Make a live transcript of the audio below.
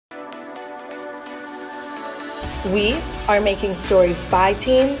We are making stories by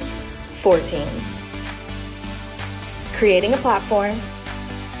teens, for teens. Creating a platform,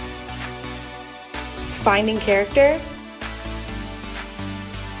 finding character,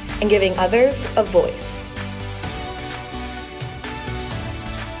 and giving others a voice.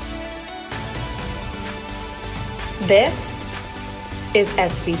 This is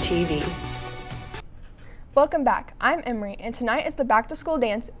SVTV. Welcome back. I'm Emeri, and tonight is the back to school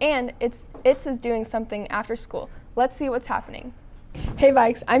dance, and it's is doing something after school. Let's see what's happening. Hey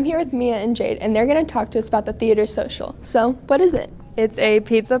Vikes, I'm here with Mia and Jade, and they're going to talk to us about the theater social. So, what is it? It's a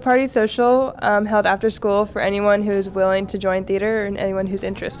pizza party social held after school for anyone who's willing to join theater and anyone who's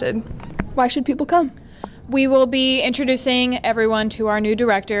interested. Why should people come? We will be introducing everyone to our new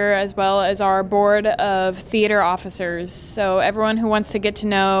director as well as our board of theater officers. So everyone who wants to get to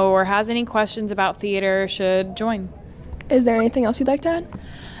know or has any questions about theater should join. Is there anything else you'd like to add?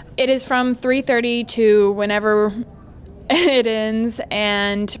 It is from 3:30 to whenever it ends,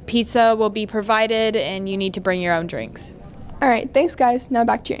 and pizza will be provided, and you need to bring your own drinks. All right, thanks guys. Now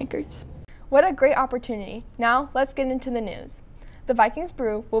back to your anchors. What a great opportunity. Now let's get into the news. The Vikings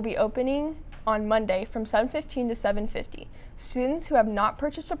Brew will be opening on Monday from 7:15 to 7:50. Students who have not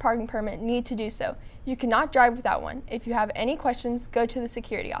purchased a parking permit need to do so. You cannot drive without one. If you have any questions, go to the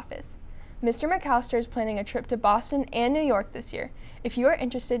security office. Mr. McAllister is planning a trip to Boston and New York this year. If you are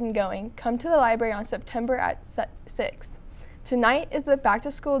interested in going, come to the library on September 6th. Tonight is the back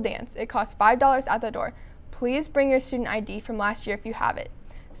to school dance. It costs $5 at the door. Please bring your student ID from last year if you have it.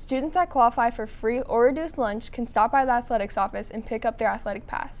 Students that qualify for free or reduced lunch can stop by the athletics office and pick up their athletic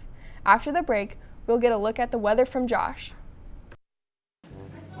pass. After the break, we'll get a look at the weather from Josh.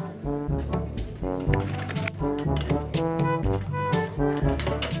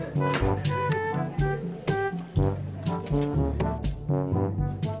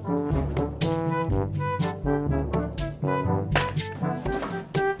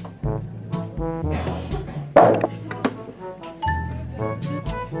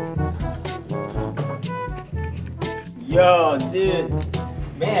 Yo, dude.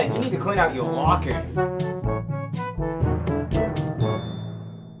 Man, you need to clean out your locker.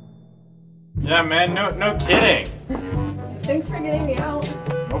 Yeah, man, no kidding. Thanks for getting me out.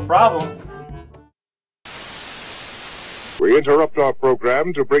 No problem. We interrupt our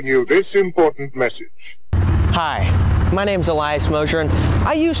program to bring you this important message. Hi, my name's Elias Mosier, and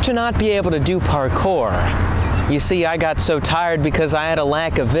I used to not be able to do parkour. You see, I got so tired because I had a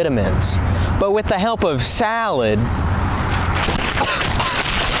lack of vitamins. But with the help of salad,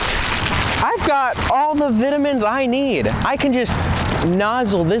 I've got all the vitamins I need. I can just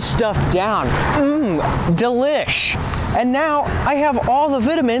nozzle this stuff down. Delish. And now I have all the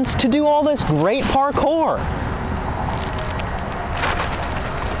vitamins to do all this great parkour.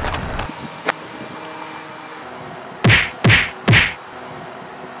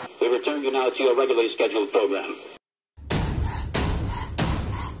 We return you now to your regularly scheduled program.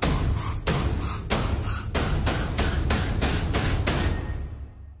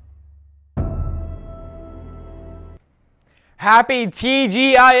 Happy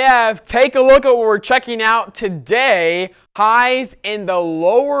TGIF. Take a look at what we're checking out today. Highs in the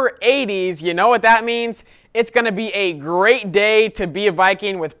lower 80s. You know what that means? It's going to be a great day to be a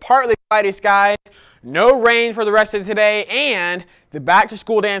Viking with partly cloudy skies, no rain for the rest of today, and the back to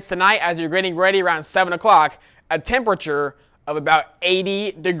school dance tonight as you're getting ready around 7 o'clock, a temperature of about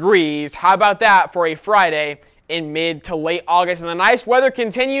 80 degrees. How about that for a Friday in mid to late August? And the nice weather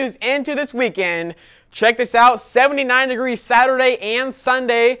continues into this weekend. Check this out, 79 degrees Saturday and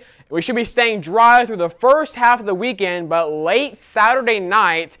Sunday. We should be staying dry through the first half of the weekend, but late Saturday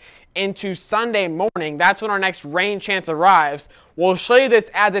night into Sunday morning, that's when our next rain chance arrives. We'll show you this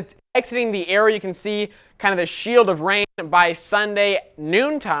as it's exiting the area. You can see kind of the shield of rain by Sunday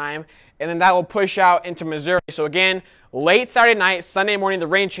noontime, and then that will push out into Missouri. So again, late Saturday night, Sunday morning, the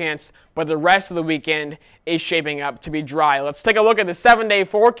rain chance, but the rest of the weekend is shaping up to be dry. Let's take a look at the 7-day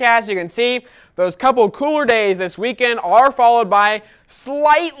forecast. You can see those couple cooler days this weekend are followed by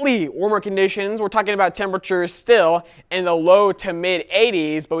slightly warmer conditions. We're talking about temperatures still in the low to mid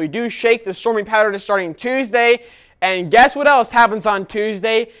 80s, but we do shake the stormy pattern starting Tuesday. And guess what else happens on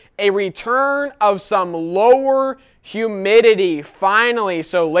Tuesday? A return of some lower humidity finally.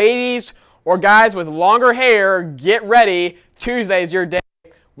 So ladies or guys with longer hair, get ready. Tuesday's your day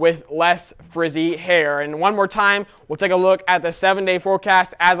with less frizzy hair. And one more time, we'll take a look at the 7-day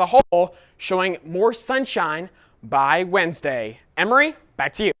forecast as a whole, showing more sunshine by Wednesday. Emeri,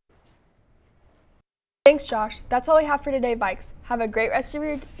 back to you. Thanks, Josh. That's all we have for today, Vikes. Have a great rest of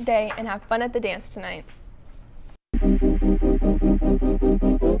your day and have fun at the dance tonight.